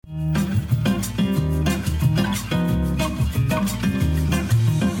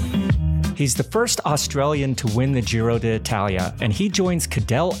He's the first Australian to win the Giro d'Italia, and he joins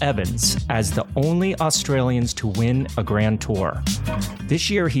Cadel Evans as the only Australians to win a Grand Tour. This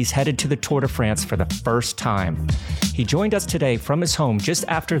year, he's headed to the Tour de France for the first time. He joined us today from his home just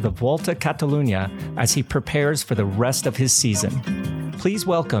after the Volta Catalunya as he prepares for the rest of his season. Please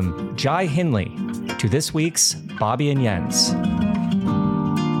welcome Jai Hindley to this week's Bobby and Jens.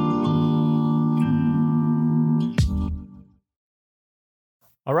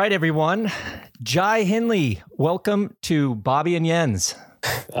 All right, everyone. Jai Hindley, welcome to Bobby and Jens.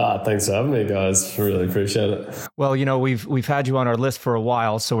 Thanks for having me, guys. Really appreciate it. Well, you know, we've had you on our list for a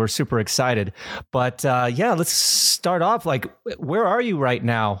while, so we're super excited. But let's start off. Like, where are you right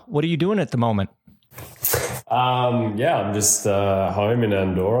now? What are you doing at the moment? I'm just home in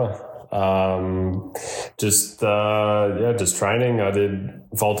Andorra. Just training. I did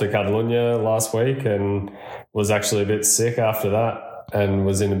Volta Catalunya last week and was actually a bit sick after that. And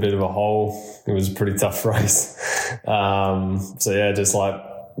was in a bit of a hole. It was a pretty tough race. Just like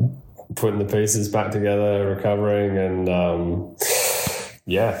putting the pieces back together, recovering, and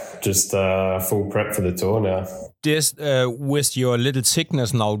full prep for the tour now. With your little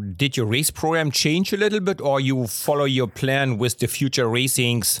sickness now, did your race program change a little bit, or you follow your plan with the future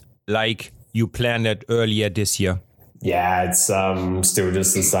racings like you planned it earlier this year? Yeah, it's still the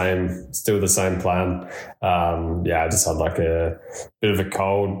same plan. I just had like a bit of a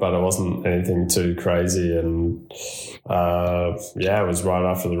cold, but it wasn't anything too crazy. And it was right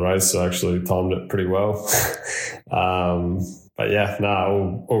after the race, so I actually timed it pretty well. All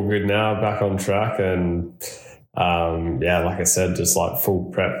good now, back on track, and like I said, just like full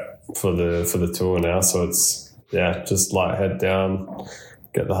prep for the tour now. So it's just like head down,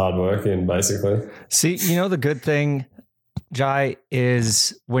 get the hard work in, basically. See, you know, the good thing, Jai,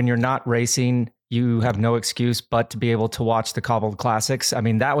 is when you're not racing, you have no excuse but to be able to watch the Cobbled Classics. I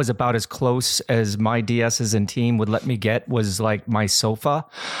mean, that was about as close as my DSs and team would let me get, was like my sofa.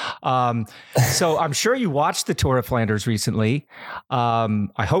 So I'm sure you watched the Tour of Flanders recently.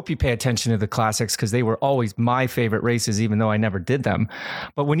 I hope you pay attention to the classics because they were always my favorite races, even though I never did them.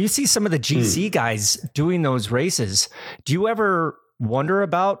 But when you see some of the GC guys doing those races, do you ever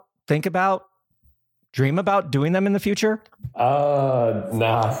dream about doing them in the future?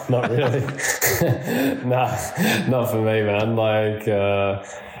 Nah, not really. Nah, not for me, man. Like,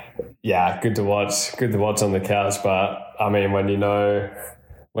 good to watch on the couch. But I mean, when you know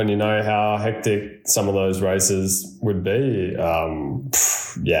how hectic some of those races would be, I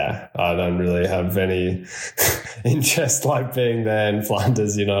don't really have any interest like being there in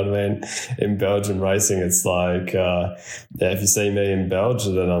Flanders, you know what I mean? In Belgium racing, it's like, if you see me in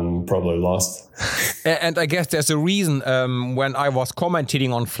Belgium, then I'm probably lost. And I guess there's a reason when I was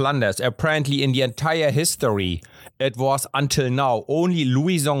commentating on Flanders, apparently in the entire history, it was until now only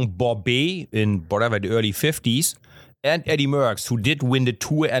Louison Borbet in whatever the early 50s and Eddie Merckx who did win the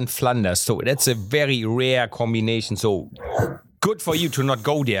Tour and Flanders. So that's a very rare combination. So good for you to not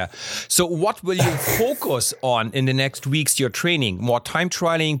go there. So what will you focus on in the next weeks you're training? More time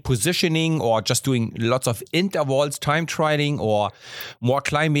trialing, positioning, or just doing lots of intervals, time trialing, or more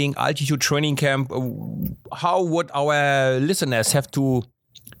climbing, altitude training camp? How would our listeners have to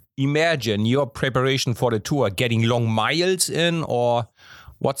imagine your preparation for the tour? Getting long miles in, or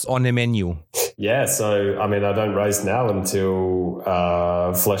what's on the menu? Yeah, so I mean, I don't race now until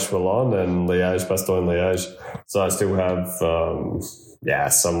Flèche-Wallonne and Liège-Bastogne-Liège. So I still have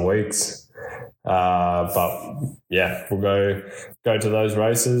some weeks. We'll go to those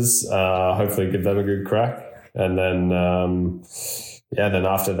races. Hopefully, give them a good crack, and then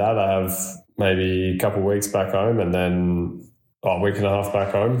after that, I have maybe a couple of weeks back home, and then a week and a half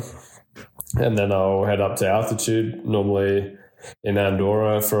back home, and then I'll head up to altitude normally in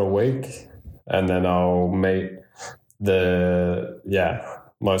Andorra for a week, and then I'll meet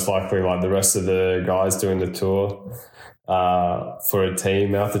most likely like the rest of the guys doing the tour for a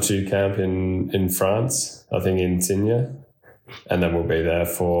team altitude camp in France, I think in Tignes, and then we'll be there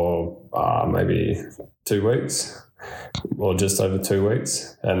for maybe 2 weeks or just over 2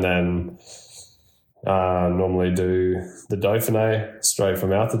 weeks, and then normally do the Dauphiné straight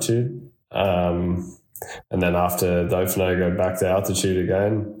from altitude. And then after Dauphiné, go back to altitude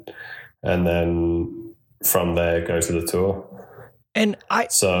again. And then from there, go to the tour. And I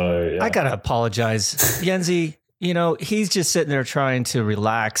got to apologize. Jensi, you know, he's just sitting there trying to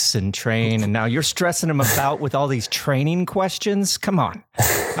relax and train. And now you're stressing him about with all these training questions. Come on.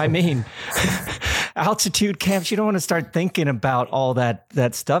 I mean, altitude camps, you don't want to start thinking about all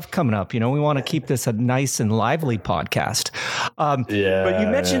that stuff coming up. You know, we want to keep this a nice and lively podcast. But you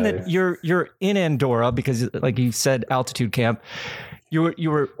mentioned that you're in Andorra because, like you said, altitude camp.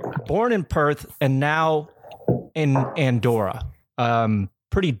 you were born in Perth and now in Andorra.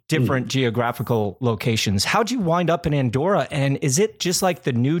 Pretty different geographical locations. How'd you wind up in Andorra? And is it just like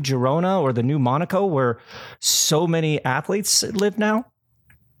the new Girona or the new Monaco where so many athletes live now?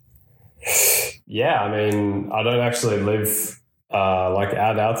 Yeah, I mean, I don't actually live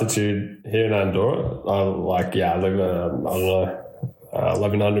at altitude here in Andorra. I live at, I don't know,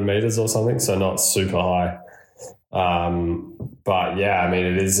 1,100 meters or something, so not super high. But yeah, I mean,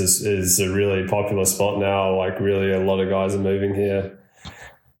 it is a really popular spot now. Like, really, a lot of guys are moving here.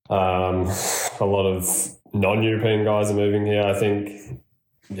 A lot of non-European guys are moving here. I think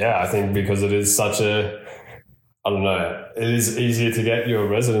because it is such a, I don't know, it is easier to get your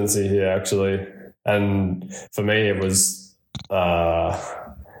residency here actually. And for me, it was, the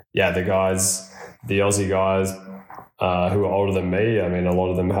Aussie guys, who were older than me. I mean, a lot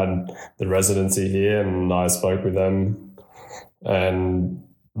of them had the residency here, and I spoke with them and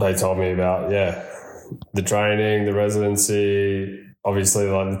they told me about, the training, the residency. Obviously,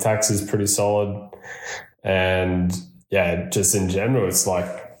 like, the tax is pretty solid, and just in general, it's like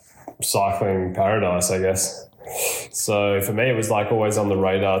cycling paradise, I guess. So for me, it was like always on the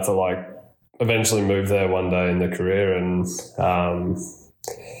radar to like eventually move there one day in the career, and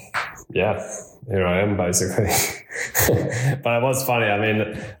here I am basically. But it was funny. I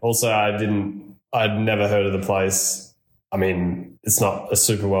mean, also I'd never heard of the place. I mean, it's not a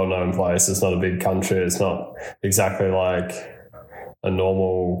super well-known place. It's not a big country. It's not exactly like a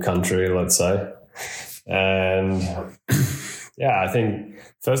normal country, let's say. And I think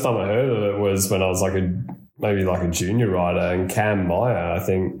first time I heard of it was when I was like maybe a junior rider, and Cam Meyer, I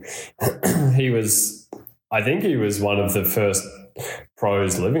think he was one of the first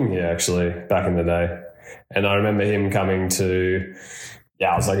pros living here actually back in the day. And I remember him coming to,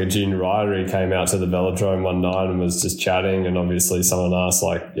 I was like a junior rider. He came out to the velodrome one night and was just chatting. And obviously someone asked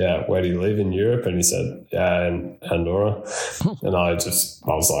where do you live in Europe? And he said, in Andorra. And I was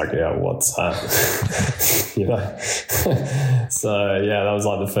like, what's that? So that was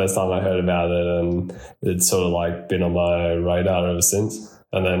like the first time I heard about it, and it's sort of like been on my radar ever since.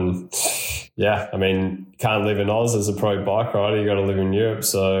 And then, I mean, can't live in Oz as a pro bike rider. You got to live in Europe.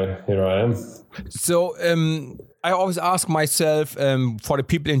 So here I am. So, I always ask myself, for the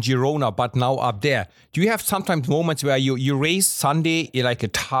people in Girona, but now up there, do you have sometimes moments where you race Sunday, you're like a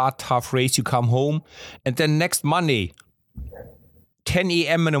tough race, you come home, and then next Monday, 10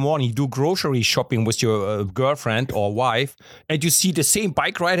 a.m. in the morning, you do grocery shopping with your girlfriend or wife, and you see the same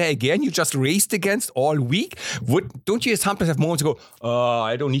bike rider again you just raced against all week? Don't you sometimes have moments to go,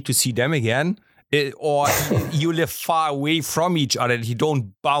 I don't need to see them again? Or you live far away from each other, that you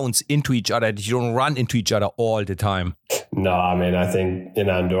don't bounce into each other, that you don't run into each other all the time? No, I mean, I think in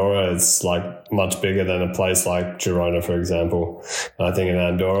Andorra, it's like much bigger than a place like Girona, for example. And I think in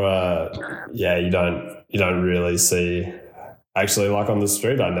Andorra, you don't really see, actually, like on the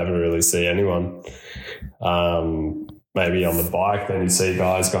street, I never really see anyone. Maybe on the bike, then you see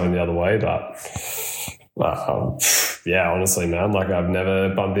guys going the other way, but honestly, man, like I've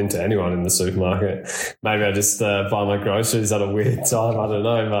never bumped into anyone in the supermarket. Maybe I just buy my groceries at a weird time. I don't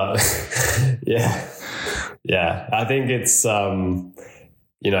know, but I think it's,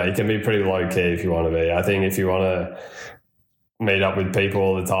 you can be pretty low key if you want to be. I think if you want to meet up with people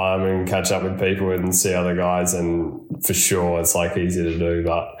all the time and catch up with people and see other guys, and for sure it's like easy to do,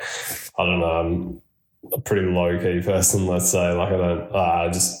 but I don't know, I'm a pretty low key person, let's say. Like I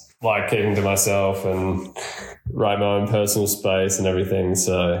just like keeping to myself and write my own personal space and everything.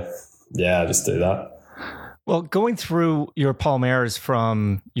 So I just do that. Well, going through your Palmares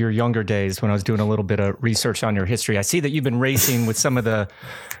from your younger days, when I was doing a little bit of research on your history, I see that you've been racing with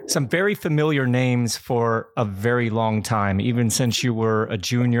some very familiar names for a very long time, even since you were a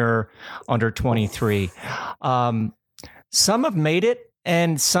junior under 23. Some have made it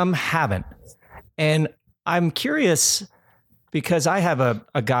and some haven't. And I'm curious, because I have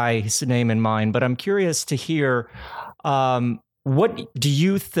a guy's name in mind, but I'm curious to hear, what do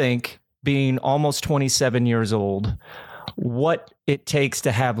you think, being almost 27 years old, what it takes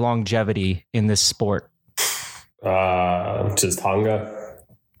to have longevity in this sport? Just hunger.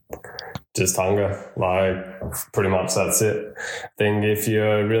 Like, pretty much that's it. I think if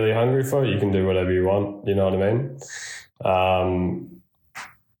you're really hungry for it, you can do whatever you want. You know what I mean?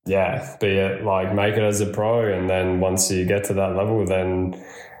 Be it like make it as a pro, and then once you get to that level, then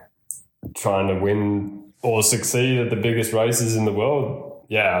trying to win or succeed at the biggest races in the world.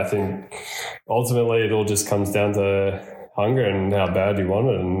 I think ultimately it all just comes down to hunger and how bad you want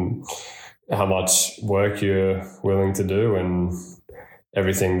it and how much work you're willing to do and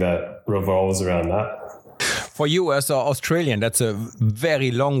everything that revolves around that. For you as an Australian, that's a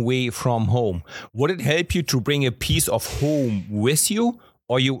very long way from home. Would it help you to bring a piece of home with you?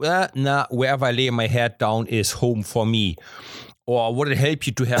 Or you, wherever I lay my head down is home for me? Or would it help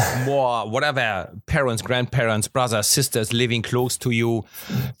you to have more, whatever, parents, grandparents, brothers, sisters living close to you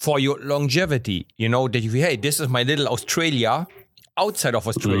for your longevity? You know, that you, hey, this is my little Australia outside of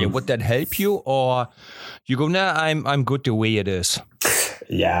Australia. Would that help you? Or you go, nah, I'm good the way it is?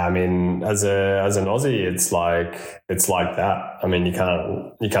 Yeah, I mean, as an Aussie, it's like that. I mean, you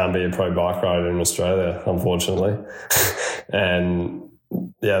can't be a pro bike rider in Australia, unfortunately. And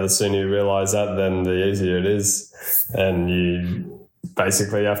yeah, the sooner you realise that, then the easier it is. And you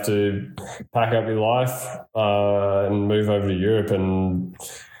basically have to pack up your life and move over to Europe, and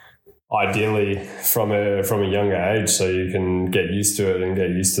ideally from a younger age, so you can get used to it and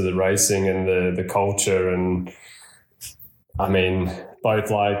get used to the racing and the culture. And I mean,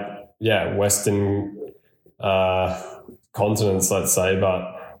 both Western continents, let's say,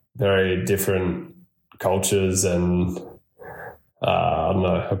 but very different cultures and I don't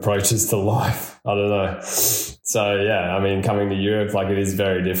know, approaches to life. I don't know. So yeah, I mean, coming to Europe, it is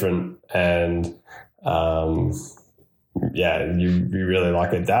very different, and you really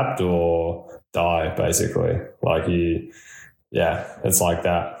adapt or die, basically. It's like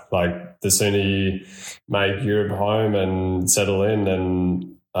that. The sooner you make Europe home and settle in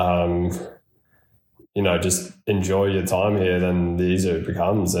and, just enjoy your time here, then the easier it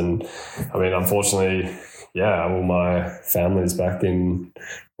becomes. And I mean, unfortunately, all my family's back in,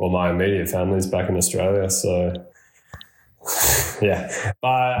 my immediate family's back in Australia. So yeah,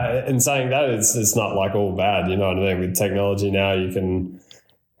 but in saying that, it's not all bad. You know what I mean? With technology now, I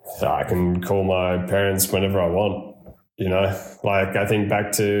can call my parents whenever I want. You know, I think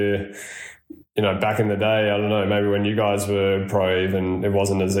back to, back in the day, I don't know, maybe when you guys were pro, even it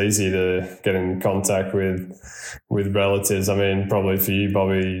wasn't as easy to get in contact with relatives. I mean, probably for you,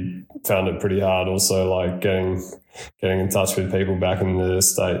 Bobby, found it pretty hard also, getting in touch with people back in the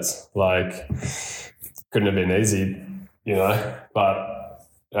States. Couldn't have been easy, but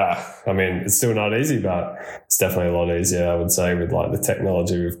I mean, it's still not easy, but it's definitely a lot easier, I would say, with the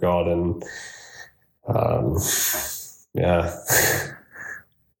technology we've got. And yeah.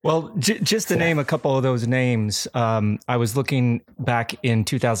 Well, just to name a couple of those names, I was looking back in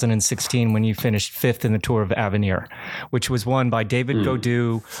 2016 when you finished 5th in the Tour of Avenir, which was won by David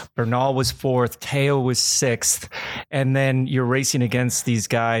Gaudu. Bernal was 4th, Teo was 6th, and then you're racing against these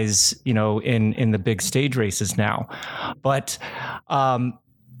guys, in the big stage races now. But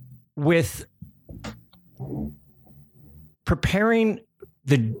with preparing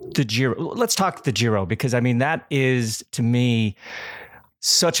the Giro, let's talk the Giro, because I mean, that is, to me,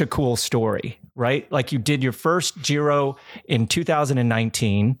 such a cool story, right? You did your first Giro in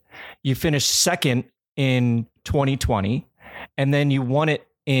 2019, you finished 2nd in 2020, and then you won it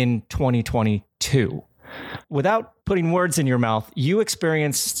in 2022. Without putting words in your mouth, you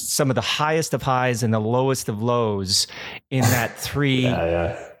experienced some of the highest of highs and the lowest of lows in that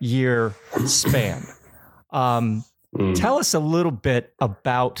 3-year span. Tell us a little bit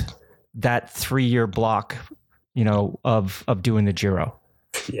about that 3-year block, of doing the Giro.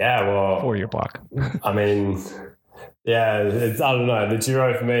 Yeah, well, 4-year block. I mean, I don't know. The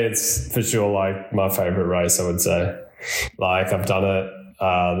Giro for me, it's for sure my favorite race, I would say. I've done it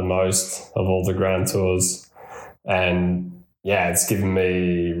the most of all the Grand Tours, and it's given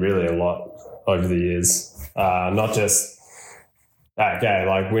me really a lot over the years. Not just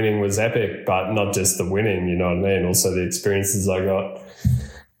winning was epic, but not just the winning, you know what I mean? Also the experiences I got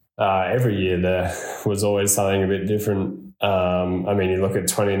every year there was always something a bit different. I mean, you look at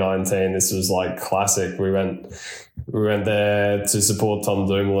 2019, this was classic. We went there to support Tom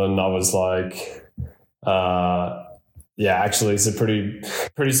Dumoulin. I was actually it's a pretty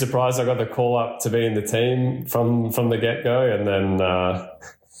surprised I got the call up to be in the team from the get-go. And then,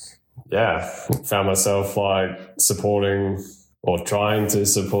 found myself supporting or trying to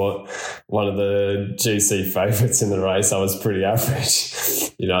support one of the GC favourites in the race. I was pretty average.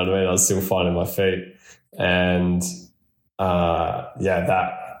 You know what I mean? I was still finding my feet. And that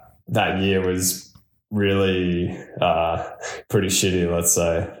year was really pretty shitty, let's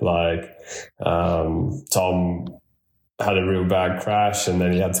say. Tom had a real bad crash and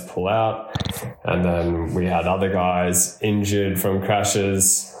then he had to pull out. And then we had other guys injured from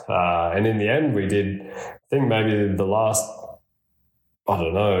crashes. And in the end, we did, I think maybe the last, I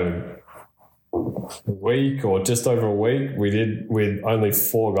don't know, week or just over a week, we did with only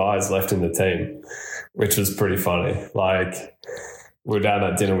 4 guys left in the team, which was pretty funny. We're down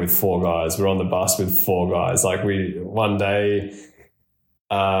at dinner with 4 guys. We're on the bus with 4 guys. One day,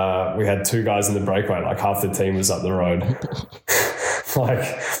 we had 2 guys in the breakaway, like half the team was up the road. Like,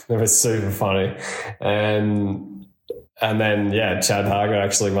 it was super funny. And then, Chad Hager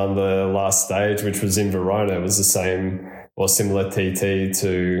actually won the last stage, which was in Verona. It was the same or similar TT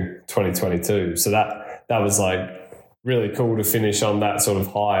to 2022. So that was like really cool to finish on that sort of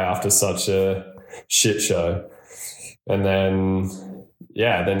high after such a shit show. And then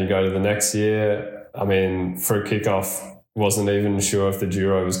you go to the next year. I mean, for a kickoff, wasn't even sure if the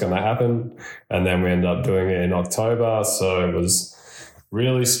Giro was going to happen. And then we ended up doing it in October. So it was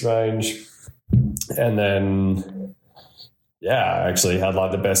really strange. And then, I actually had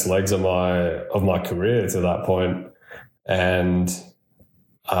like the best legs of my career to that point. And,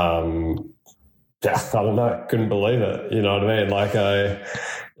 I don't know, couldn't believe it. You know what I mean? Like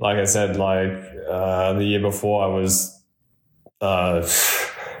I said, the year before I was, I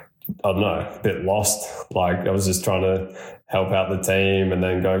don't know, a bit lost. Like, I was just trying to help out the team and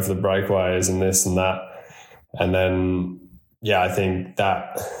then going for the breakaways and this and that. And then, I think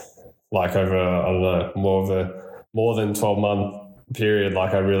that like over, more than 12-month period,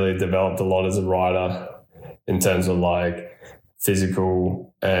 like I really developed a lot as a rider in terms of like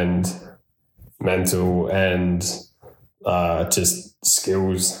physical and mental and just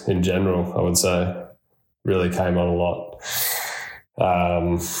skills in general, I would say, really came on a lot.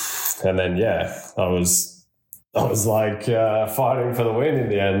 And then, I was like fighting for the win in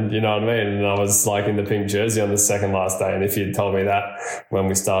the end, you know what I mean? And I was like in the pink jersey on the second last day. And if you'd told me that when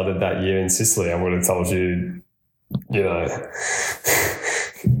we started that year in Sicily, I would have told you,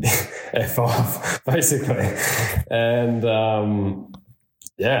 F off, basically. And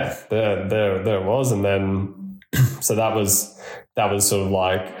there it was. And then, so that was sort of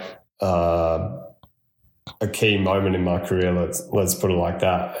like a key moment in my career. Let's put it like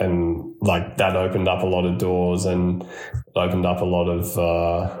that. And like that opened up a lot of doors and opened up a lot of,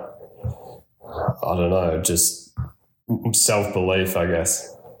 I don't know, just self-belief, I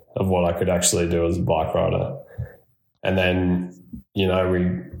guess, of what I could actually do as a bike rider. And then,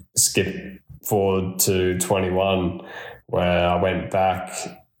 we skip forward to 21, where I went back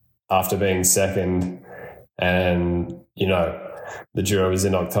after being second, and, the Giro was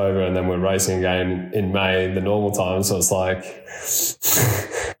in October, and then we're racing again in May, the normal time. So it's like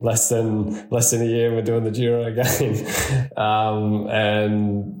less than a year we're doing the Giro again.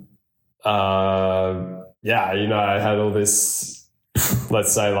 I had all this,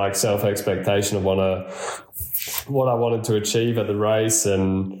 let's say, like self-expectation of what I wanted to achieve at the race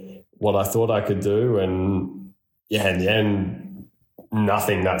and what I thought I could do. And in the end,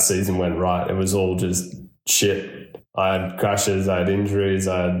 nothing that season went right. It was all just shit. I had crashes, I had injuries,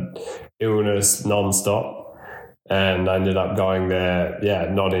 I had illness non-stop. And I ended up going there,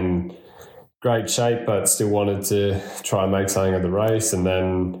 not in great shape, but still wanted to try and make something of the race. And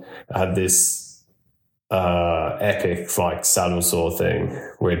then I had this epic like saddle sore thing,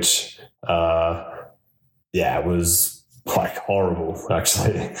 which was like horrible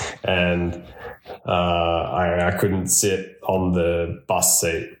actually. And I couldn't sit on the bus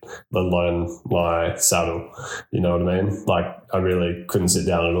seat, let alone my saddle, you know what I mean? Like I really couldn't sit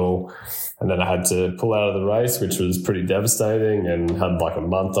down at all. And then I had to pull out of the race, which was pretty devastating, and had like a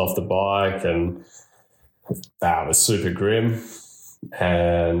month off the bike, and that was super grim.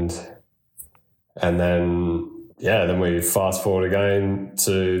 And then we fast forward again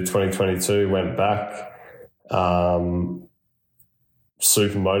to 2022, went back,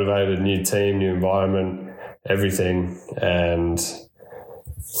 super motivated, new team, new environment, everything. And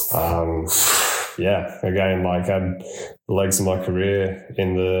again, like had the legs of my career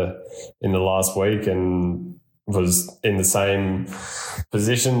in the last week, and was in the same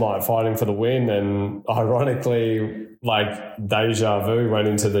position, like fighting for the win. And ironically, like deja vu, went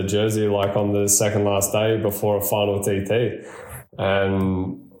into the jersey like on the second last day before a final TT.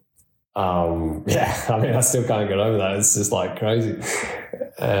 And I still can't get over that. It's just like crazy.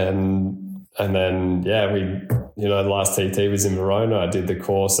 And then, the last TT was in Verona. I did the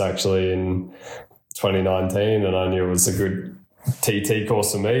course actually in 2019, and I knew it was a good TT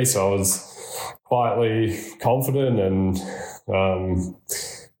course for me. So I was quietly confident and,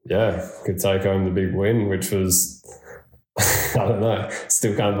 could take home the big win, which was, I don't know,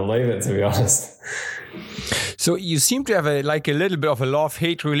 still can't believe it, to be honest. So you seem to have a little bit of a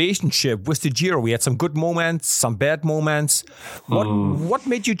love-hate relationship with the Giro. We had some good moments, some bad moments. What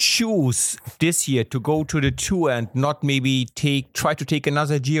made you choose this year to go to the Tour and not maybe try to take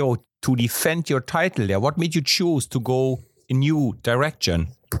another Giro to defend your title there? What made you choose to go a new direction?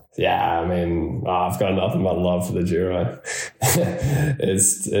 Yeah, I mean, I've got nothing but love for the Giro.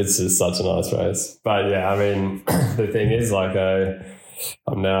 It's just such a nice race. But yeah, I mean, the thing is, like,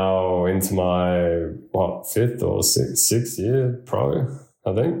 I'm now into my, fifth or sixth year pro,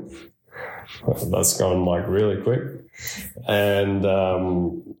 I think. That's gone like really quick. And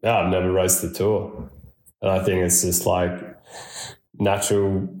I've never raced the Tour. And I think it's just like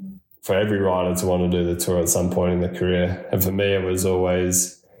natural for every rider to want to do the Tour at some point in their career. And for me, it was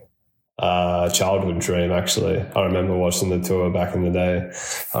always a childhood dream, actually. I remember watching the Tour back in the day.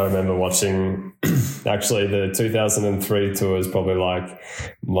 I remember watching, actually, the 2003 Tour is probably like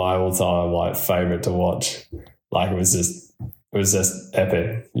my all-time like favorite to watch. Like it was just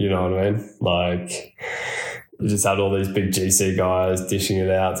epic, you know what I mean? Like you just had all these big GC guys dishing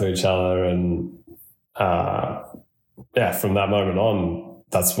it out to each other, and from that moment on,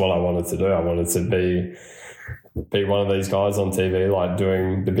 that's what I wanted to do. I wanted to be one of these guys on TV, like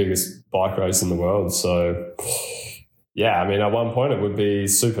doing the biggest bike race in the world. So, yeah, I mean, at one point it would be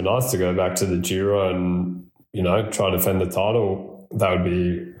super nice to go back to the Giro and, you know, try to defend the title. That would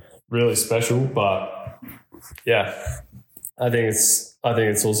be really special. But, yeah, I think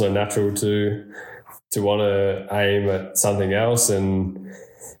it's also natural to want to aim at something else and,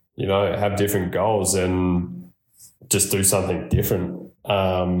 you know, have different goals and just do something different.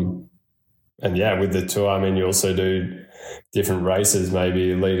 And yeah, with the Tour, I mean, you also do different races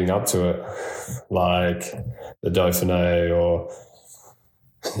maybe leading up to it, like the Dauphiné or,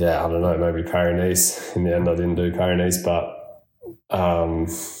 I don't know, maybe Paris-Nice. In the end, I didn't do Paris-Nice, but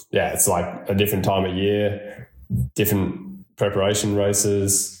it's like a different time of year, different preparation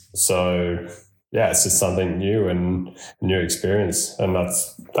races. So yeah, it's just something new and a new experience, and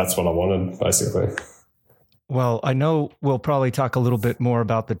that's what I wanted basically. Well, I know we'll probably talk a little bit more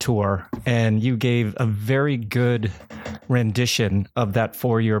about the Tour, and you gave a very good rendition of that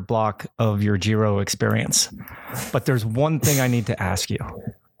 4-year block of your Giro experience. But there's one thing I need to ask you,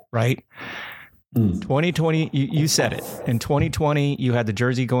 right? 2020, you said it. In 2020, you had the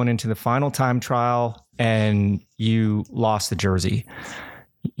jersey going into the final time trial, and you lost the jersey.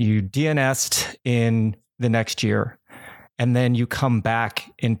 You DNS'd in the next year. And then you come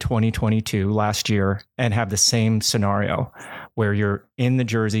back in 2022, last year, and have the same scenario where you're in the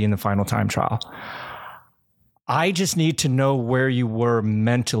jersey in the final time trial. I just need to know where you were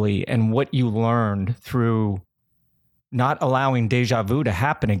mentally and what you learned through not allowing deja vu to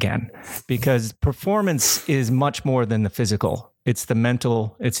happen again, because performance is much more than the physical. It's the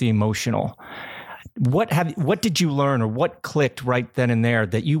mental, it's the emotional. What did you learn, or what clicked right then and there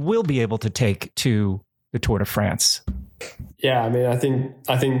that you will be able to take to the Tour de France? Yeah, I mean, I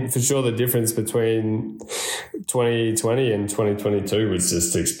think for sure the difference between 2020 and 2022 was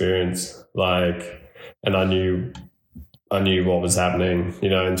just experience. Like, and I knew what was happening. You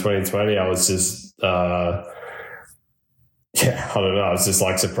know, in 2020, I was just, I don't know. I was just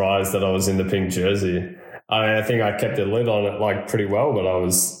like surprised that I was in the pink jersey. I think I kept a lid on it like pretty well, but I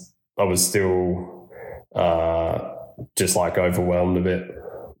was still just like overwhelmed a bit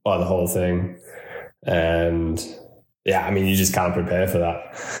by the whole thing. And yeah, I mean, you just can't prepare for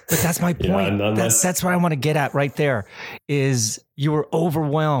that. But that's my point. You know, that's what I want to get at right there, is you were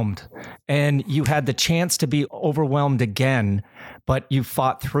overwhelmed and you had the chance to be overwhelmed again, but you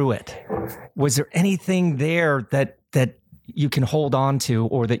fought through it. Was there anything there that you can hold on to,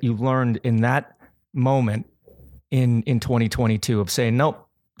 or that you learned in that moment in 2022 of saying, nope,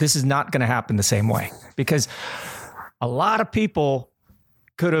 this is not going to happen the same way? Because a lot of people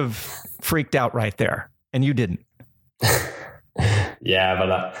could have freaked out right there, and you didn't. Yeah,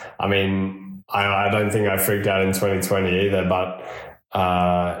 but I mean, I don't think I freaked out in 2020 either, but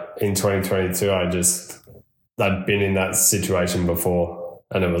in 2022, I'd been in that situation before,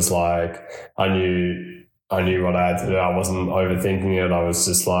 and it was like, I knew what I had to do. I wasn't overthinking it. I was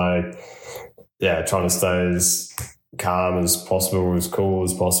just like, trying to stay as calm as possible, as cool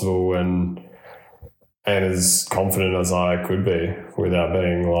as possible, and as confident as I could be without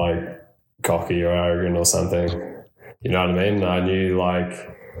being like cocky or arrogant or something. You know what I mean? I knew like,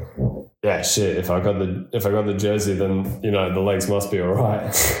 if I got the jersey, then, you know, the legs must be all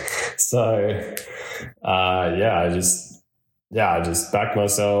right. So, I just backed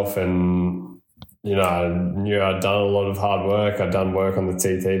myself, and, you know, I knew I'd done a lot of hard work. I'd done work on the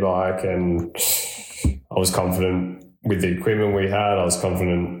TT bike, and I was confident with the equipment we had. I was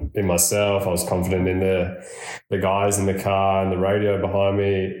confident in myself. I was confident in the guys in the car and the radio behind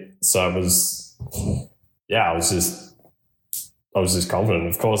me. So it was, I was just confident.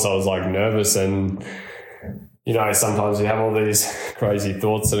 Of course, I was like nervous, and, you know, sometimes you have all these crazy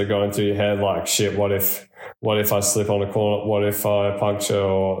thoughts that are going through your head, like, shit, what if I slip on a corner? What if I puncture?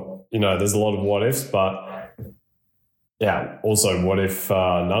 Or, you know, there's a lot of what ifs, but also what if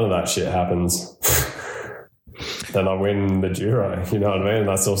none of that shit happens? then I win the Giro. You know what I mean?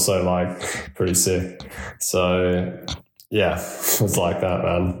 That's also like pretty sick. So yeah, it was like that,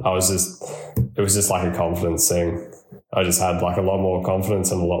 man. It was just like a confidence thing. I just had like a lot more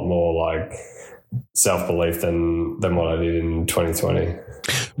confidence and a lot more like self-belief than what I did in 2020.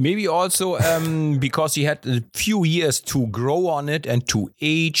 Maybe also because you had a few years to grow on it and to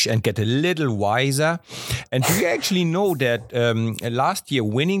age and get a little wiser. And do you actually know that last year,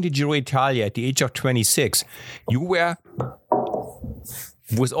 winning the Giro Italia at the age of 26, you were,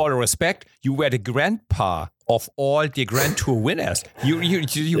 with all respect, you were the grandpa of all the Grand Tour winners. You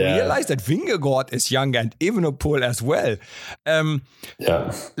realize that Vingegaard is young and Evenepoel as well.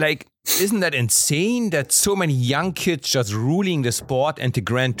 Like, isn't that insane that so many young kids just ruling the sport and the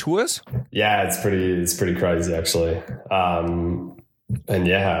Grand Tours? Yeah, it's pretty crazy actually. And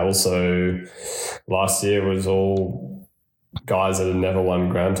yeah, also last year was all guys that had never won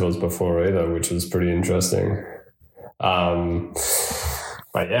Grand Tours before either, which was pretty interesting.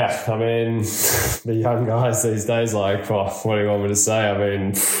 But yeah, I mean, the young guys these days, like, well, what do you want me to say? I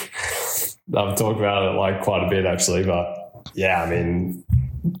mean, I've talked about it like quite a bit actually, but yeah, I mean,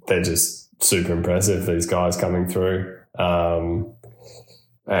 they're just super impressive, these guys coming through.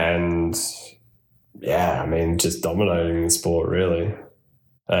 And yeah, I mean, just dominating the sport really.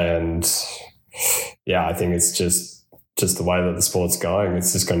 And yeah, I think it's just the way that the sport's going.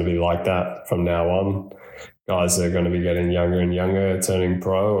 It's just going to be like that from now on. Guys are going to be getting younger and younger, turning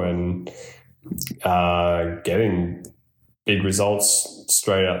pro and getting big results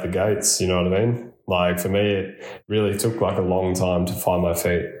straight out the gates. You know what I mean? Like for me, it really took like a long time to find my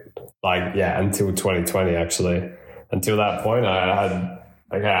feet. Like, yeah, until 2020 actually. Until that point, I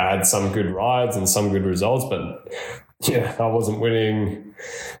had some good rides and some good results, but yeah, I wasn't winning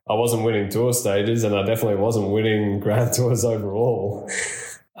tour stages, and I definitely wasn't winning Grand Tours overall.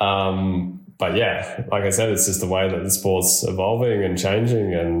 But yeah, like I said, it's just the way that the sport's evolving and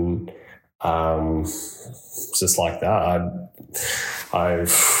changing, and it's just like that.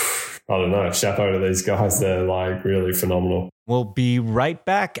 I don't know, chapeau to these guys. They're like really phenomenal. We'll be right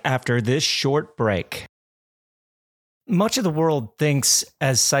back after this short break. Much of the world thinks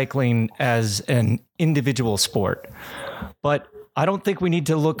as cycling as an individual sport, but I don't think we need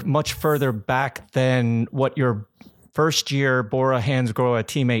to look much further back than what your first year Bora Hansgrohe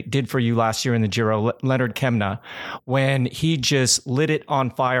teammate did for you last year in the Giro, Leonard Kemna, when he just lit it on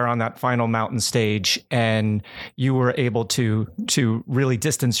fire on that final mountain stage and you were able to really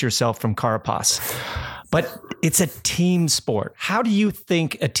distance yourself from Carapaz. But it's a team sport. How do you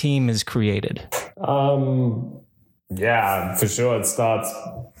think a team is created? Yeah, for sure. It starts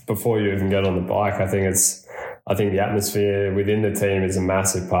before you even get on the bike. I think the atmosphere within the team is a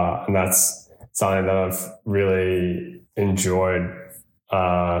massive part, and that's something that I've really enjoyed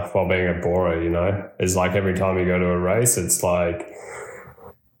while being at Bora, you know. It's like every time you go to a race, it's like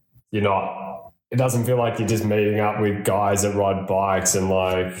it doesn't feel like you're just meeting up with guys that ride bikes and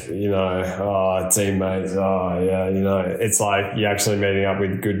like, you know, teammates, yeah, you know. It's like you're actually meeting up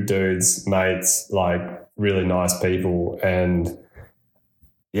with good dudes, mates, like really nice people, and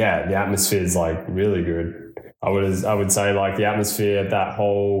yeah, the atmosphere is like really good. I would say like the atmosphere at that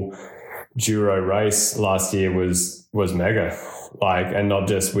whole Giro race last year was mega, like, and not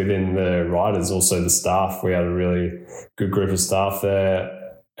just within the riders, also the staff. We had a really good group of staff there,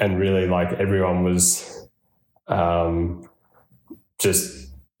 and really like everyone was just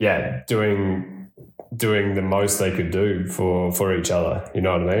doing the most they could do for each other. You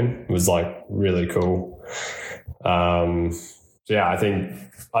know what I mean? It was like really cool. Yeah, I think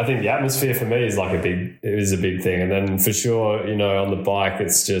the atmosphere for me is like a big thing. And then for sure, you know, on the bike,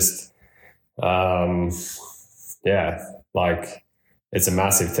 it's just like it's a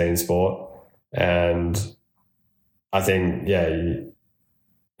massive team sport. And I think,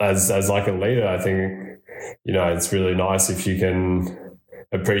 as like a leader, I think, you know, it's really nice if you can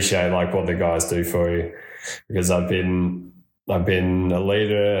appreciate like what the guys do for you, because I've been a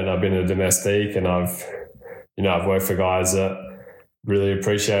leader and I've been a domestique, and I've worked for guys that really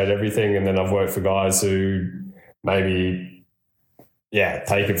appreciate everything, and then I've worked for guys who maybe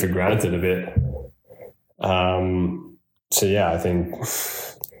take it for granted a bit. So yeah, I think,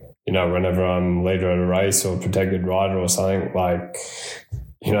 you know, whenever I'm leader at a race or protected rider or something, like,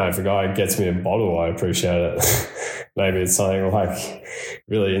 you know, if a guy gets me a bottle, I appreciate it. Maybe it's something like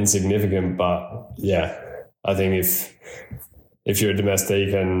really insignificant, but yeah, I think if you're a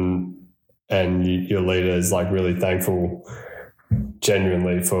domestique and your leader is like really thankful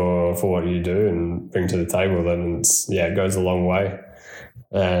genuinely for what you do and bring to the table, then it goes a long way.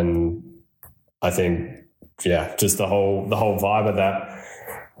 And I think, just the whole vibe of that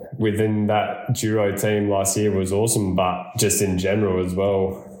within that Duro team last year was awesome, but just in general as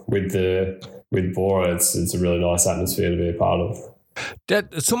well with Bora, it's a really nice atmosphere to be a part of.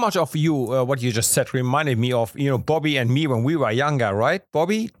 That so much of you, what you just said, reminded me of Bobby and me when we were younger, right?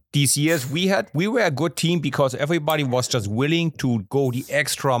 Bobby, these years we were a good team because everybody was just willing to go the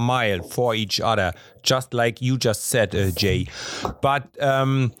extra mile for each other, just like you just said, Jay. But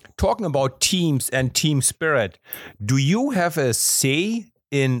talking about teams and team spirit, do you have a say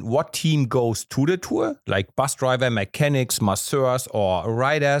in what team goes to the tour, like bus driver, mechanics, masseurs, or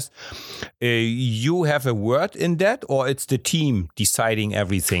riders? You have a word in that, or it's the team deciding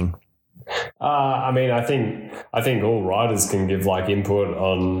everything? I mean, I think all riders can give like input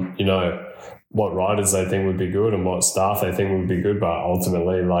on, what riders they think would be good and what staff they think would be good, but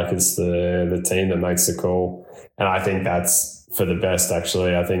ultimately, like, it's the team that makes the call. And I think that's for the best,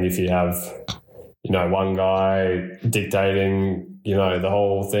 actually. I think if you have, one guy dictating, the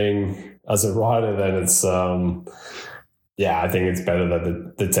whole thing as a rider, then it's, I think it's better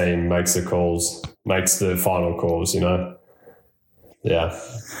that the team makes the final calls, Yeah.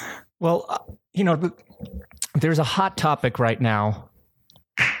 Well, there's a hot topic right now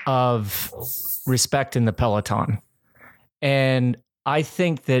of respect in the peloton. And I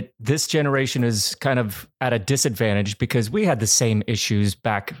think that this generation is kind of at a disadvantage because we had the same issues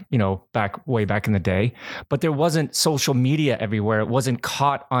way back in the day, but there wasn't social media everywhere. It wasn't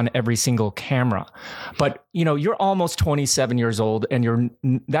caught on every single camera. But, you're almost 27 years old, and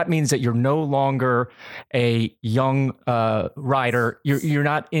that means that you're no longer a young rider. You're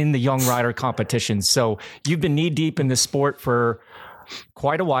not in the young rider competition. So you've been knee deep in the sport for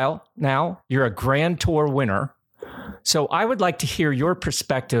quite a while now. You're a Grand Tour winner. So I would like to hear your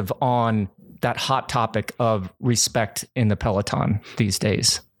perspective on that hot topic of respect in the peloton these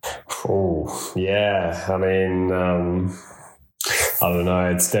days. Oh, yeah. I mean, I don't know.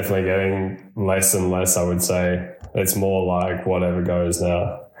 It's definitely getting less and less, I would say. It's more like whatever goes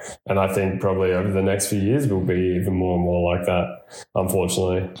now. And I think probably over the next few years will be even more and more like that,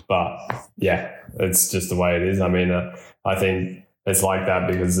 unfortunately. But yeah, it's just the way it is. I mean, I think it's like that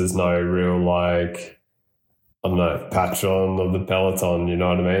because there's no real patron of the peloton, you know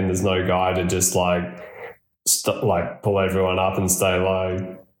what I mean? There's no guy to just pull everyone up and stay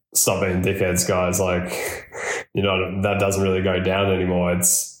like, stop being dickheads, guys. Like, that doesn't really go down anymore.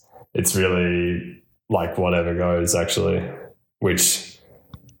 It's really like whatever goes, actually, which,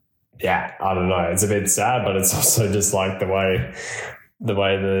 yeah, I don't know. It's a bit sad, but it's also just like the way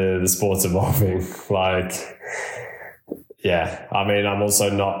the sport's evolving. Like, yeah, I mean, I'm also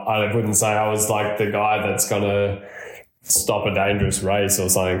not, I wouldn't say I was like the guy that's going to stop a dangerous race or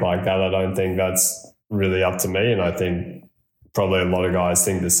something like that. I don't think that's really up to me. And I think probably a lot of guys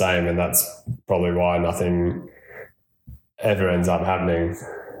think the same. And that's probably why nothing ever ends up happening.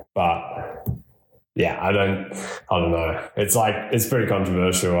 But yeah, I don't know. It's pretty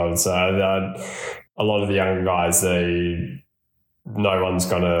controversial, I would say. A lot of the younger guys, no one's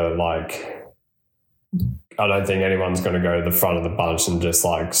going to I don't think anyone's going to go to the front of the bunch and just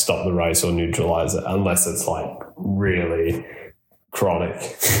stop the race or neutralize it unless it's really chronic,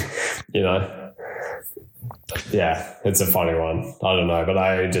 Yeah, it's a funny one. I don't know, but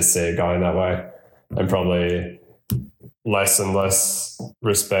I just see it going that way, and probably less and less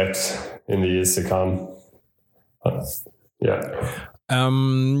respect in the years to come. Yeah.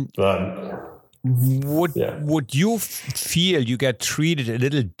 Would you feel you get treated a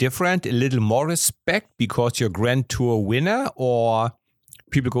little different, a little more respect because you're Grand Tour winner, or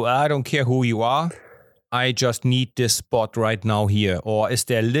people go, I don't care who you are, I just need this spot right now here? Or is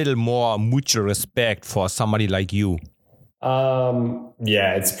there a little more mutual respect for somebody like you?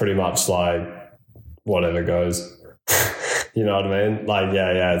 Yeah, it's pretty much like whatever goes. You know what I mean?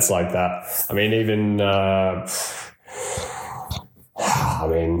 Yeah, it's like that. I mean, even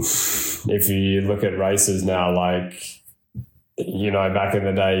if you look at races now, back in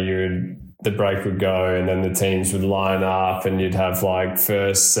the day, the break would go and then the teams would line up and you'd have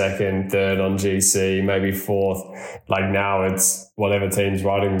first, second, third on GC, maybe fourth. Now it's whatever team's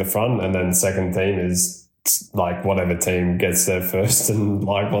riding the front, and then second team is whatever team gets there first and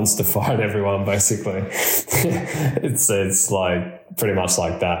wants to fight everyone, basically. It's pretty much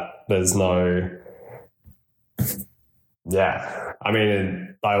like that. There's no... Yeah, I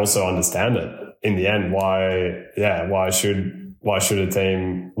mean, I also understand it in the end. Why should a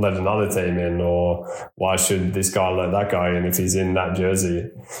team let another team in, or why should this guy let that guy in if he's in that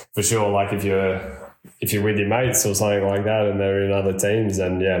jersey? For sure, if you're with your mates or something like that and they're in other teams,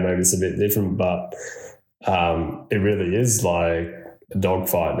 then yeah, maybe it's a bit different. But it really is like a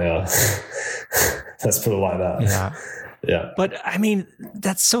dogfight now. Let's put it like that. Yeah. Yeah. But I mean,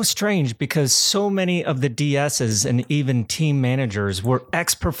 that's so strange because so many of the DSs and even team managers were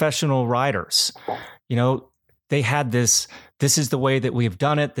ex-professional riders. You know, they had this is the way that we've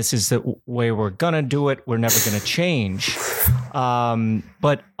done it. This is the way we're going to do it. We're never going to change.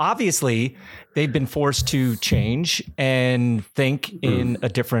 But obviously, they've been forced to change and think in a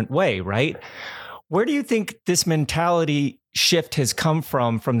different way, right? Where do you think this mentality shift has come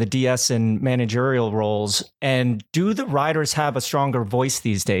from the DS and managerial roles? And do the riders have a stronger voice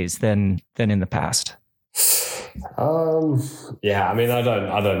these days than in the past? Yeah, I mean, I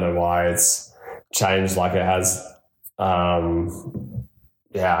don't know why it's changed like it has.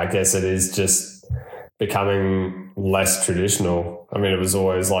 Yeah, I guess it is just becoming less traditional. I mean, it was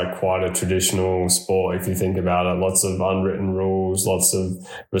always like quite a traditional sport if you think about it. Lots of unwritten rules, lots of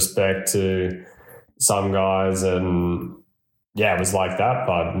respect to some guys, and yeah, it was like that.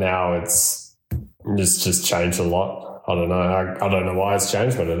 But now it's just changed a lot. I don't know. I don't know why it's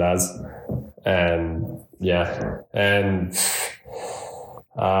changed, but it has. And yeah, and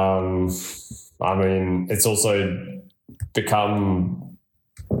I mean, it's also become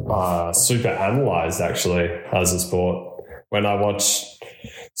super analyzed actually as a sport. When I watch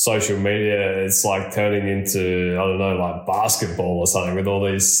social media, it's like turning into, I don't know, like basketball or something with all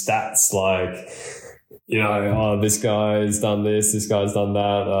these stats like, you know, oh, this guy's done this guy's done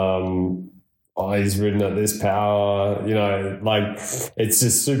that, oh, he's ridden at this power, you know, like it's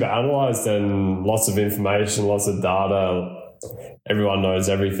just super analyzed and lots of information, lots of data. Everyone knows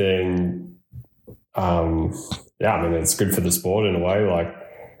everything. Yeah, I mean, it's good for the sport in a way, like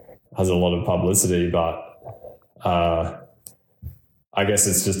has a lot of publicity, but I guess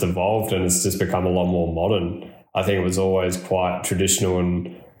it's just evolved and it's just become a lot more modern. I think it was always quite traditional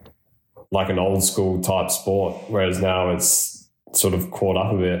and like an old school type sport, whereas now it's sort of caught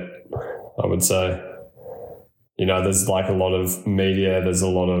up a bit, I would say. You know, there's like a lot of media, there's a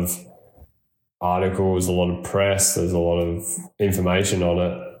lot of articles, a lot of press, there's a lot of information on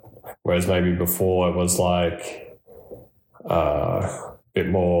it. Whereas maybe before it was like a bit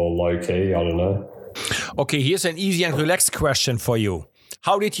more low key. I don't know. Okay, here's an easy and relaxed question for you.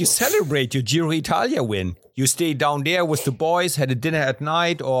 How did you celebrate your Giro Italia win? You stayed down there with the boys, had a dinner at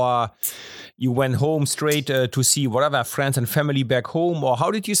night, or you went home straight to see whatever friends and family back home? Or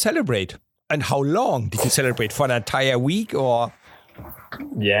how did you celebrate? And how long did you celebrate? For an entire week or?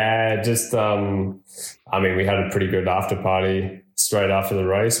 Yeah, just, I mean, we had a pretty good after party straight after the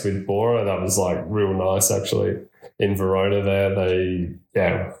race with Bora. That was like real nice actually. In Verona there, they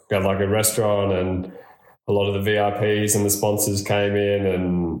got like a restaurant and a lot of the VIPs and the sponsors came in,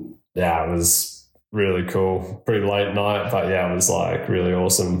 and yeah, it was really cool. Pretty late night, but yeah, it was like really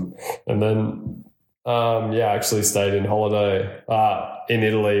awesome. And then I actually stayed in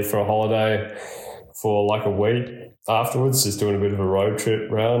Italy for a holiday for like a week afterwards, just doing a bit of a road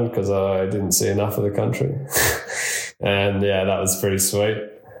trip around because I didn't see enough of the country. And yeah, that was pretty sweet.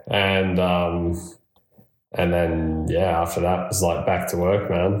 And then, yeah, after that it was like back to work,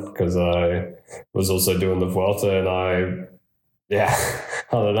 man, because I was also doing the Vuelta and I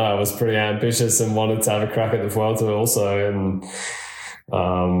don't know, I was pretty ambitious and wanted to have a crack at the Vuelta also. And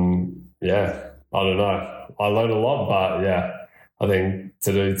I don't know. I learned a lot, but yeah, I think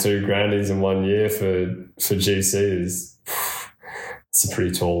to do 2 grandies in 1 year for GC it's a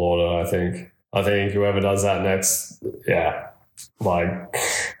pretty tall order, I think. I think whoever does that next, like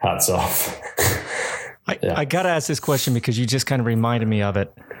hats off. I got to ask this question because you just kind of reminded me of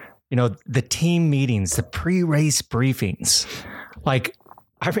it. You know, the team meetings, the pre-race briefings. Like,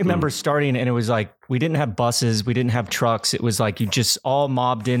 I remember starting and it was like, we didn't have buses, we didn't have trucks. It was like you just all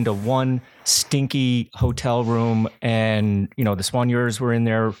mobbed into one stinky hotel room and, you know, the soigneurs were in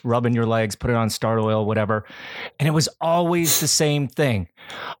there rubbing your legs, put it on start oil, whatever. And it was always the same thing.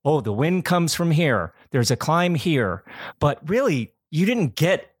 Oh, the wind comes from here. There's a climb here. But really, you didn't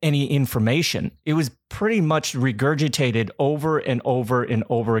get any information. It was pretty much regurgitated over and over and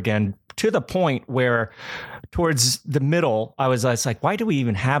over again, to the point where towards the middle, I was like, why do we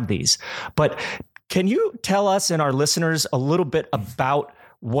even have these? But can you tell us and our listeners a little bit about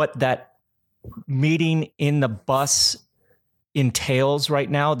what that meeting in the bus entails right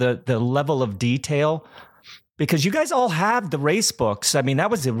now, the level of detail? Because you guys all have the race books. I mean,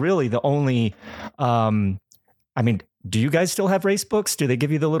 that was really the only, do you guys still have race books? Do they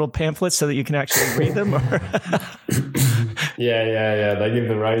give you the little pamphlets so that you can actually read them? Yeah. They give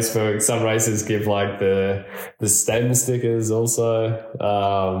the race book. Some races give like the stem stickers also.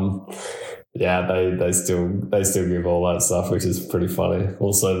 They still give all that stuff, which is pretty funny.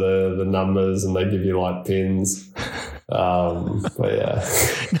 Also the numbers, and they give you like pins. But yeah,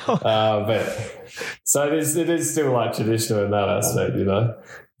 but so it is still like traditional in that aspect, you know.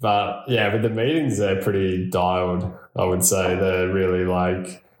 But yeah, with the meetings, they're pretty dialed. I would say they're really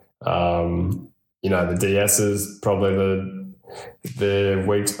like, you know, the DSs probably the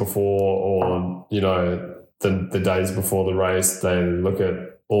weeks before, or you know, the days before the race. They look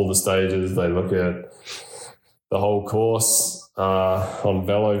at all the stages. They look at the whole course on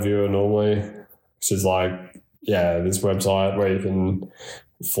VeloViewer normally, which is like, yeah, this website where you can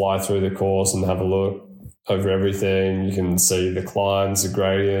fly through the course and have a look over everything. You can see the climbs, the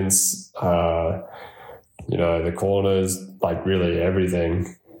gradients, you know, the corners, like really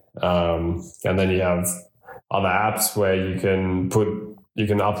everything. And then you have other apps where you can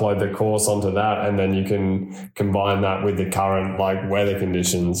upload the course onto that, and then you can combine that with the current like weather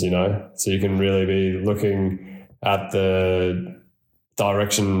conditions, you know, so you can really be looking at the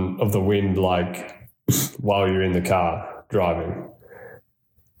direction of the wind, like while you're in the car driving,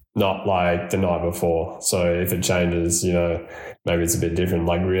 not like the night before. So if it changes, you know, maybe it's a bit different.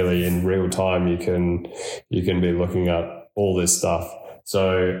 Like really in real time, you can be looking at all this stuff.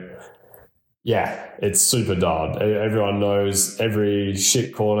 So yeah, it's super dialed. Everyone knows every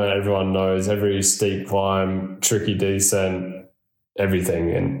shit corner. Everyone knows every steep climb, tricky descent,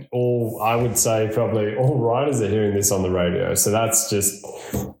 everything. And I would say probably all riders are hearing this on the radio. So that's just,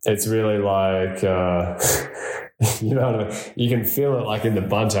 it's really like, you know, you can feel it like in the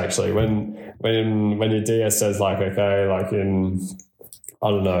bunch actually. When your DS says like, okay, like in, I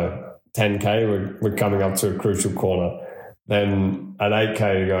don't know, 10K, we're coming up to a crucial corner. Then at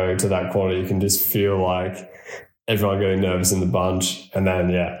 8K to go to that corner, you can just feel like everyone getting nervous in the bunch. And then,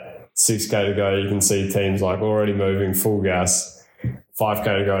 yeah, 6K to go, you can see teams like already moving full gas. 5K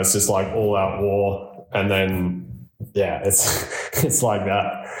to go, it's just like all out war. And then, yeah, it's like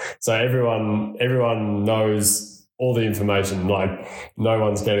that. So everyone knows all the information. Like no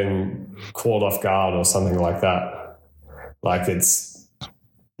one's getting caught off guard or something like that. Like it's,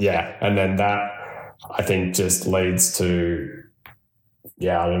 yeah. And then that, I think, just leads to,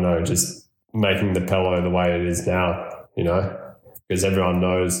 yeah, I don't know, just making the Pello the way it is now, you know, because everyone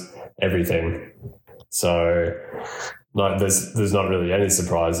knows everything. So no, there's not really any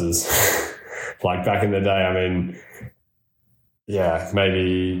surprises. Like back in the day, I mean, yeah,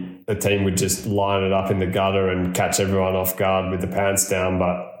 maybe a team would just line it up in the gutter and catch everyone off guard with the pants down.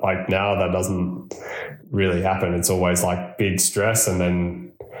 But like now that doesn't really happen. It's always like big stress and then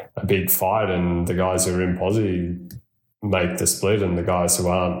a big fight, and the guys who are in posi make the split and the guys who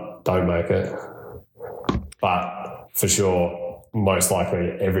aren't don't make it. But for sure, most likely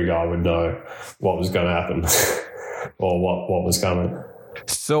every guy would know what was going to happen or what was coming.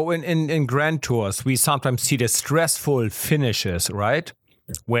 So in Grand Tours, we sometimes see the stressful finishes, right?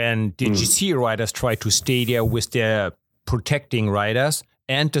 When the GC riders try to stay there with their protecting riders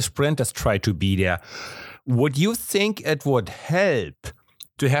and the sprinters try to be there. Would you think it would help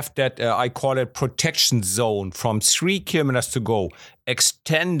to have that, I call it protection zone, from 3 kilometers to go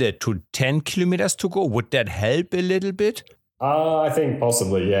extended to 10 kilometers to go? Would that help a little bit? I think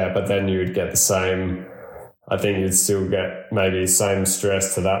possibly, yeah. But then you would get the same, I think you'd still get maybe same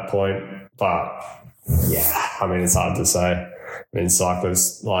stress to that point. But yeah, I mean, it's hard to say. I mean,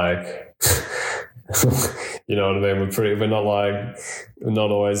 cyclists, like, you know what I mean? We're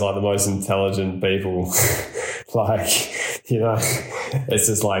not always like the most intelligent people. Like, you know, it's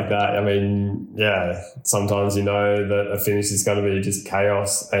just like that. I mean, yeah, sometimes you know that a finish is going to be just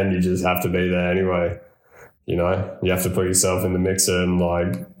chaos and you just have to be there anyway. You know, you have to put yourself in the mixer and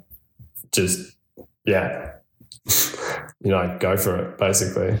like just, yeah, you know, go for it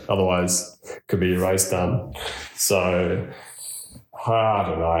basically. Otherwise it could be your race done. So I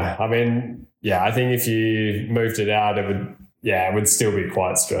don't know. I mean, yeah, I think if you moved it out, it would still be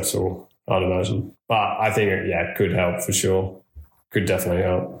quite stressful, I'd imagine. But I think it could help for sure. Could definitely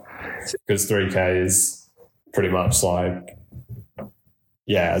help. Because 3K is pretty much like,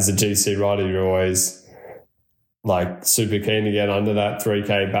 yeah, as a GC rider, you're always like super keen to get under that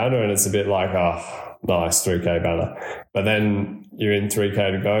 3K banner, and it's a bit like, oh, nice 3K banner. But then you're in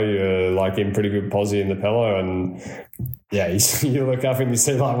 3K to go, you're like in pretty good posi in the Pello, and yeah, you look up and you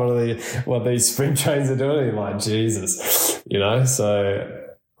see like what these sprint trains are doing, and you're like, Jesus, you know? So,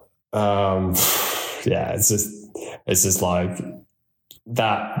 yeah, it's just like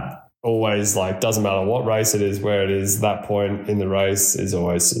that always, like, doesn't matter what race it is, where it is, that point in the race is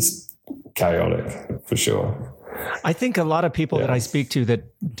always just chaotic for sure. I think a lot of people that I speak to that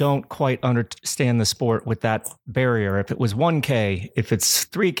don't quite understand the sport with that barrier, if it was 1K, if it's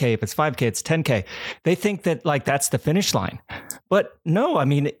 3K, if it's 5K, it's 10K, they think that like that's the finish line. But no, I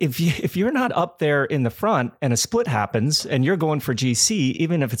mean, if you're not up there in the front and a split happens and you're going for GC,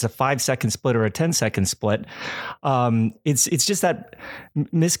 even if it's a 5-second split or a 10-second split, it's just that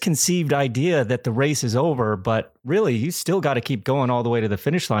misconceived idea that the race is over. But really, you still got to keep going all the way to the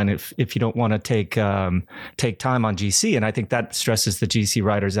finish line if you don't want to take time on GC. And I think that stresses the GC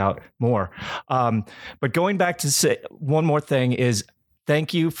riders out more. But going back to say one more thing is,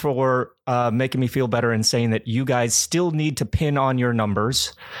 thank you for making me feel better and saying that you guys still need to pin on your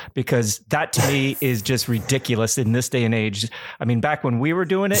numbers, because that to me is just ridiculous in this day and age. I mean, back when we were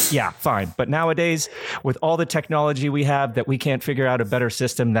doing it, yeah, fine. But nowadays, with all the technology we have, that we can't figure out a better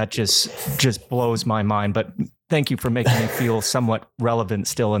system, that just blows my mind. But thank you for making me feel somewhat relevant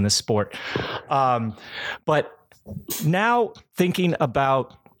still in this sport. But now thinking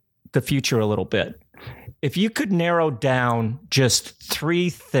about the future a little bit, if you could narrow down just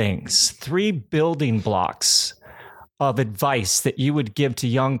 3 things, 3 building blocks of advice that you would give to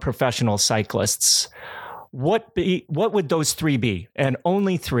young professional cyclists, what would those 3 be? And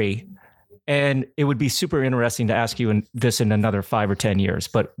only 3. And it would be super interesting to ask you this in another 5 or 10 years.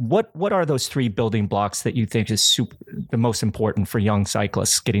 But what are those 3 building blocks that you think is the most important for young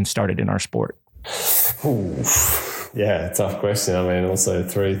cyclists getting started in our sport? Ooh. Yeah, tough question. I mean, also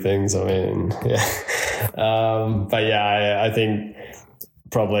 3 things. I mean, yeah. But yeah, I think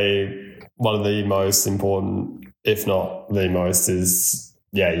probably one of the most important, if not the most, is,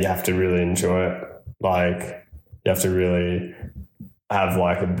 yeah, you have to really enjoy it. Like, you have to really have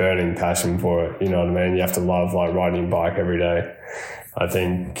like a burning passion for it. You know what I mean? You have to love like riding your bike every day. I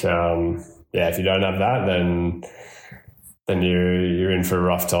think, yeah, if you don't have that, then you're in for a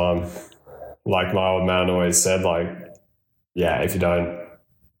rough time. Like my old man always said, like, yeah, if you're not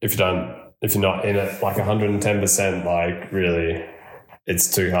in it like 110%, like really,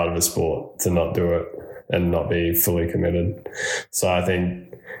 it's too hard of a sport to not do it and not be fully committed. So I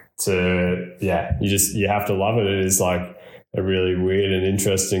think you have to love it. It is like a really weird and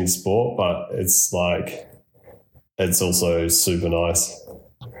interesting sport, but it's also super nice.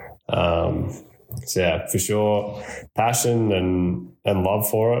 So yeah, for sure, passion and love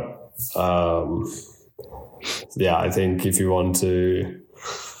for it. Yeah, I think if you want to,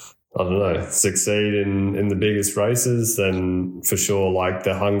 I don't know, succeed in the biggest races, then for sure, like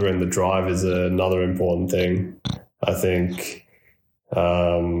the hunger and the drive is another important thing. I think,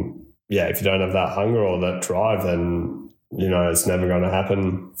 yeah, if you don't have that hunger or that drive, then, you know, it's never going to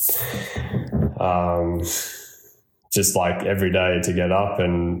happen. Just like every day to get up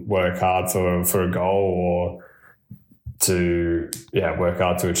and work hard for a goal, or to work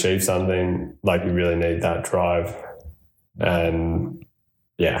hard to achieve something, like you really need that drive. And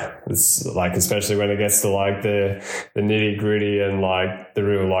yeah, it's like, especially when it gets to like the nitty gritty and like the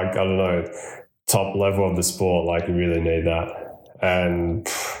real, like, I don't know, top level of the sport, like you really need that. And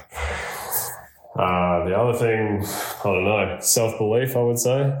the other thing, I don't know, self-belief, I would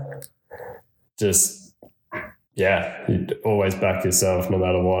say. Just, yeah, you always back yourself no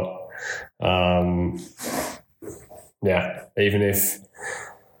matter what. Yeah, even if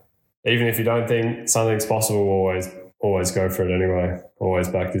you don't think something's possible, always go for it anyway. Always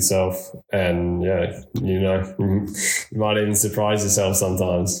back yourself, and yeah, you know, you might even surprise yourself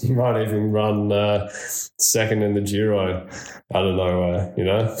sometimes. You might even run second in the Giro out of nowhere, you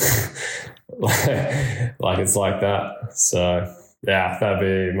know, like it's like that. So yeah, that'd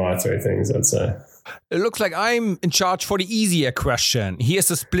be my 3 things, I'd say. It looks like I'm in charge for the easier question. Here's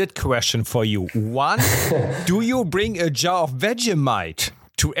a split question for you. 1, do you bring a jar of Vegemite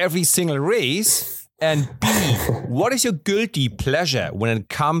to every single race? And B, what is your guilty pleasure when it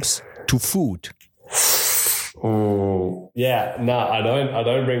comes to food? Oh, yeah, no, I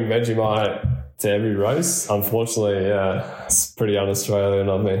don't bring Vegemite to every race. Unfortunately, yeah, it's pretty un-Australian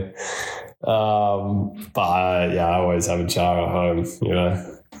on me. But yeah, I always have a jar at home, you know.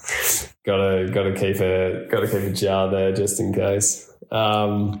 Gotta keep a jar there just in case.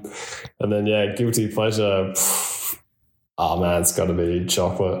 And then yeah, guilty pleasure. Oh man, it's got to be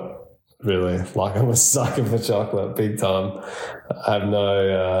chocolate. Really, like I'm a sucker for chocolate, big time. I have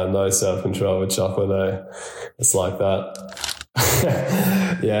no self control with chocolate. It's like that.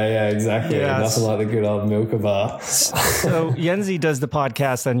 yeah, exactly. Yes. Nothing like the good old Milka bar. So Yenzi does the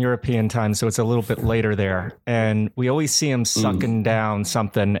podcast on European time, so it's a little bit later there. And we always see him sucking down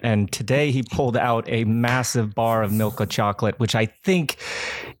something. And today he pulled out a massive bar of Milka chocolate, which I think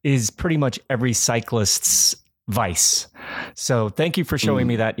is pretty much every cyclist's vice. So thank you for showing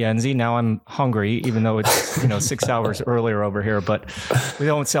me that, Yenzi. Now I'm hungry, even though it's 6 hours earlier over here. But we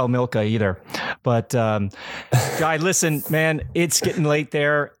don't sell Milka either. But Guy, listen, man, it's getting late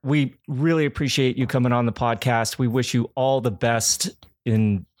there. We really appreciate you coming on the podcast. We wish you all the best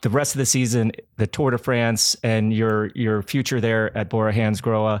in the rest of the season, the Tour de France, and your future there at Bora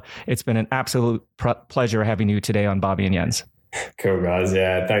Hansgrohe. It's been an absolute pleasure having you today on Bobby and Jens. Cool, guys.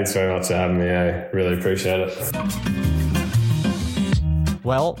 Yeah, thanks very much for having me. I really appreciate it.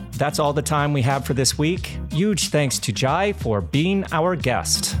 Well, that's all the time we have for this week. Huge thanks to Jai for being our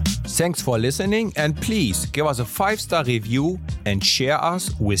guest. Thanks for listening, and please give us a 5-star review and share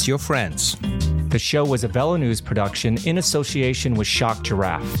us with your friends. The show was a Velo News production in association with Shock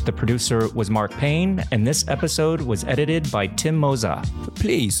Giraffe. The producer was Mark Payne, and this episode was edited by Tim Moza.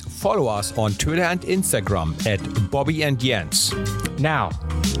 Please follow us on Twitter and Instagram at Bobby and Jens. Now,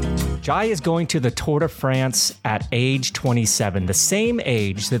 Jai is going to the Tour de France at age 27, the same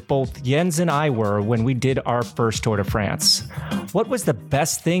age that both Jens and I were when we did our first Tour de France. What was the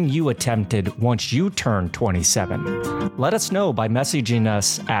best thing you attempted once you turned 27? Let us know by messaging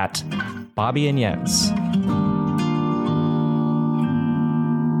us at Bobby and Jens.